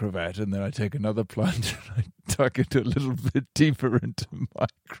of my cravat, and then I take another plant and I tuck it a little bit deeper into my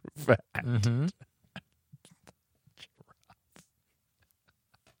cravat. Mm-hmm.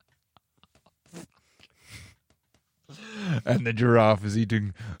 And the giraffe is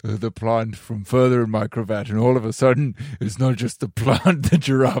eating the plant from further in my cravat, and all of a sudden, it's not just the plant the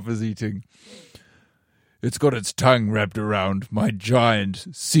giraffe is eating. It's got its tongue wrapped around my giant,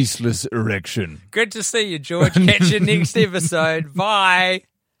 ceaseless erection. Good to see you, George. Catch you next episode. Bye.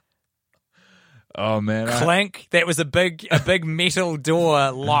 Oh man! Clink. That was a big metal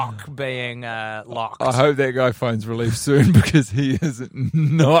door lock being locked. I hope that guy finds relief soon because he is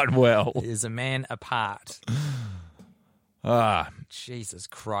not well. He is a man apart. Jesus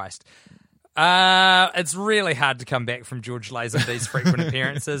Christ. It's really hard to come back from George Lazenby's frequent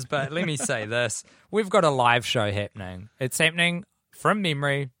appearances, but let me say this. We've got a live show happening. It's happening from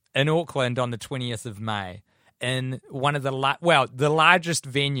memory in Auckland on the 20th of May in one of the largest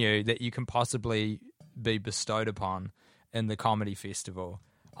venue that you can possibly be bestowed upon in the comedy festival.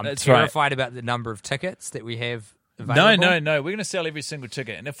 I'm terrified about the number of tickets that we have available. No. We're going to sell every single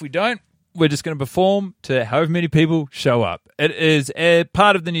ticket, and if we don't, we're just going to perform to however many people show up. It is a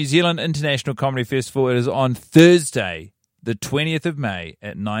part of the New Zealand International Comedy Festival. It is on Thursday, the 20th of May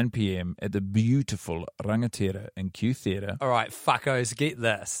at 9 p.m. at the beautiful Rangatira in Q Theatre. All right, fuckos, get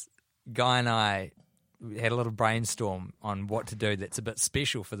this. Guy and I had a little brainstorm on what to do that's a bit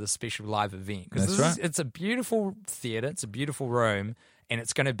special for this special live event. That's right. It's a beautiful theatre, it's a beautiful room, and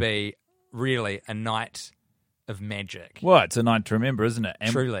it's going to be really a night of magic. Well, it's a night to remember, isn't it?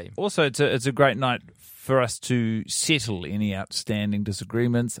 And truly. Also, it's a great night for us to settle any outstanding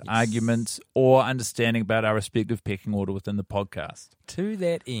disagreements, arguments, or understanding about our respective pecking order within the podcast. To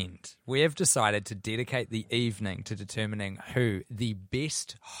that end, we have decided to dedicate the evening to determining who the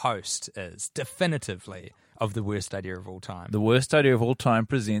best host is, definitively, of the worst idea of all time. The Worst Idea of All Time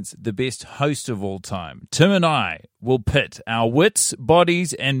presents the best host of all time. Tim and I will pit our wits,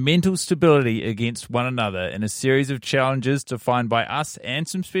 bodies, and mental stability against one another in a series of challenges defined by us and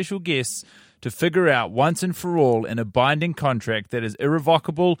some special guests to figure out once and for all in a binding contract that is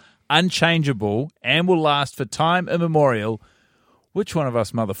irrevocable, unchangeable, and will last for time immemorial which one of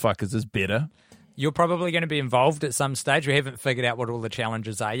us motherfuckers is better. You're probably going to be involved at some stage. We haven't figured out what all the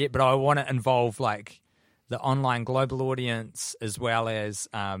challenges are yet, but I want to involve the online global audience as well as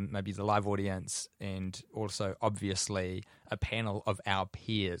maybe the live audience and also obviously a panel of our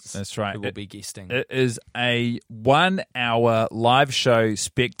peers. That's right. Who will be guesting. It is a 1-hour live show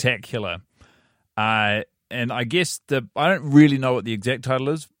spectacular. And I guess I don't really know what the exact title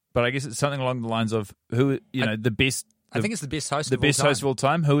is, but I guess it's something along the lines of the best. I think it's the best host the of all best time. host of all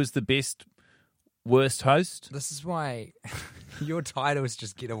time. Who is the best worst host? This is why your titles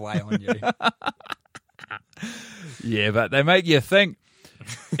just get away on you. Yeah, but they make you think.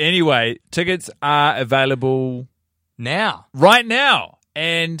 Anyway, tickets are available right now.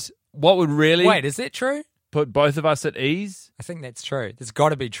 And what would really... Wait, is that true? Put both of us at ease? I think that's true. That's got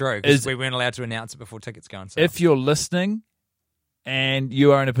to be true because we weren't allowed to announce it before tickets go on sale. If you're listening and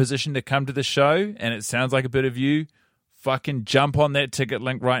you are in a position to come to the show and it sounds like a bit of you, fucking jump on that ticket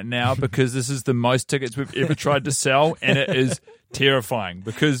link right now because this is the most tickets we've ever tried to sell and it is terrifying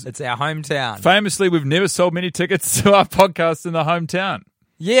because it's our hometown. Famously, we've never sold many tickets to our podcast in the hometown.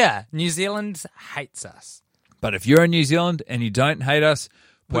 Yeah, New Zealand hates us. But if you're in New Zealand and you don't hate us,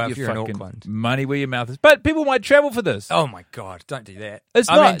 put your fucking money where your mouth is. But people might travel for this. Oh my God, don't do that. It's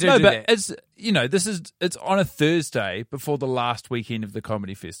that. It's on a Thursday before the last weekend of the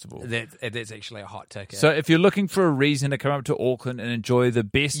comedy festival. That's actually a hot ticket. So if you're looking for a reason to come up to Auckland and enjoy the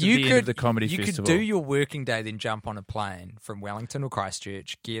best of the end of the comedy festival. You could do your working day, then jump on a plane from Wellington or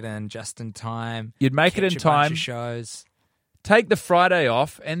Christchurch, get in just in time. You'd make it in time. Bunch of shows. Take the Friday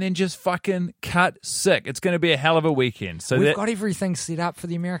off and then just fucking cut sick. It's going to be a hell of a weekend. So we've got everything set up for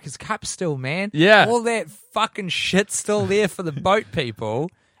the America's Cup still, man. Yeah. All that fucking shit's still there for the boat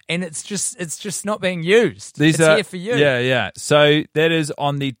people, and it's just not being used. It's here for you. Yeah. So that is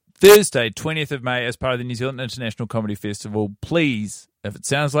on the Thursday, 20th of May, as part of the New Zealand International Comedy Festival. Please, if it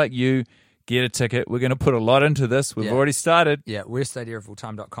sounds like you, get a ticket. We're going to put a lot into this. We've already started. Yeah,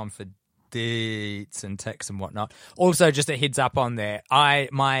 worstideaofalltime.com for deets and ticks and whatnot. Also, just a heads up on that,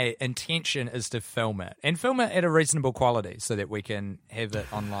 my intention is to film it at a reasonable quality so that we can have it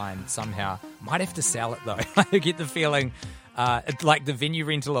online somehow. Might have to sell it though. I get the feeling like the venue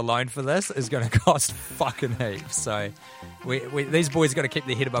rental alone for this is going to cost fucking heaps. So these boys got to keep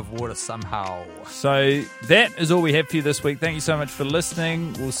their head above water somehow. So that is all we have for you this week. Thank you so much for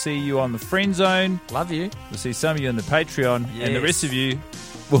listening. We'll see you on the Friend Zone. Love you. We'll see some of you on the Patreon. Yes. And the rest of you,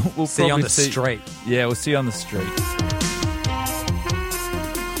 we'll See you on probably the street. Yeah, we'll see you on the street.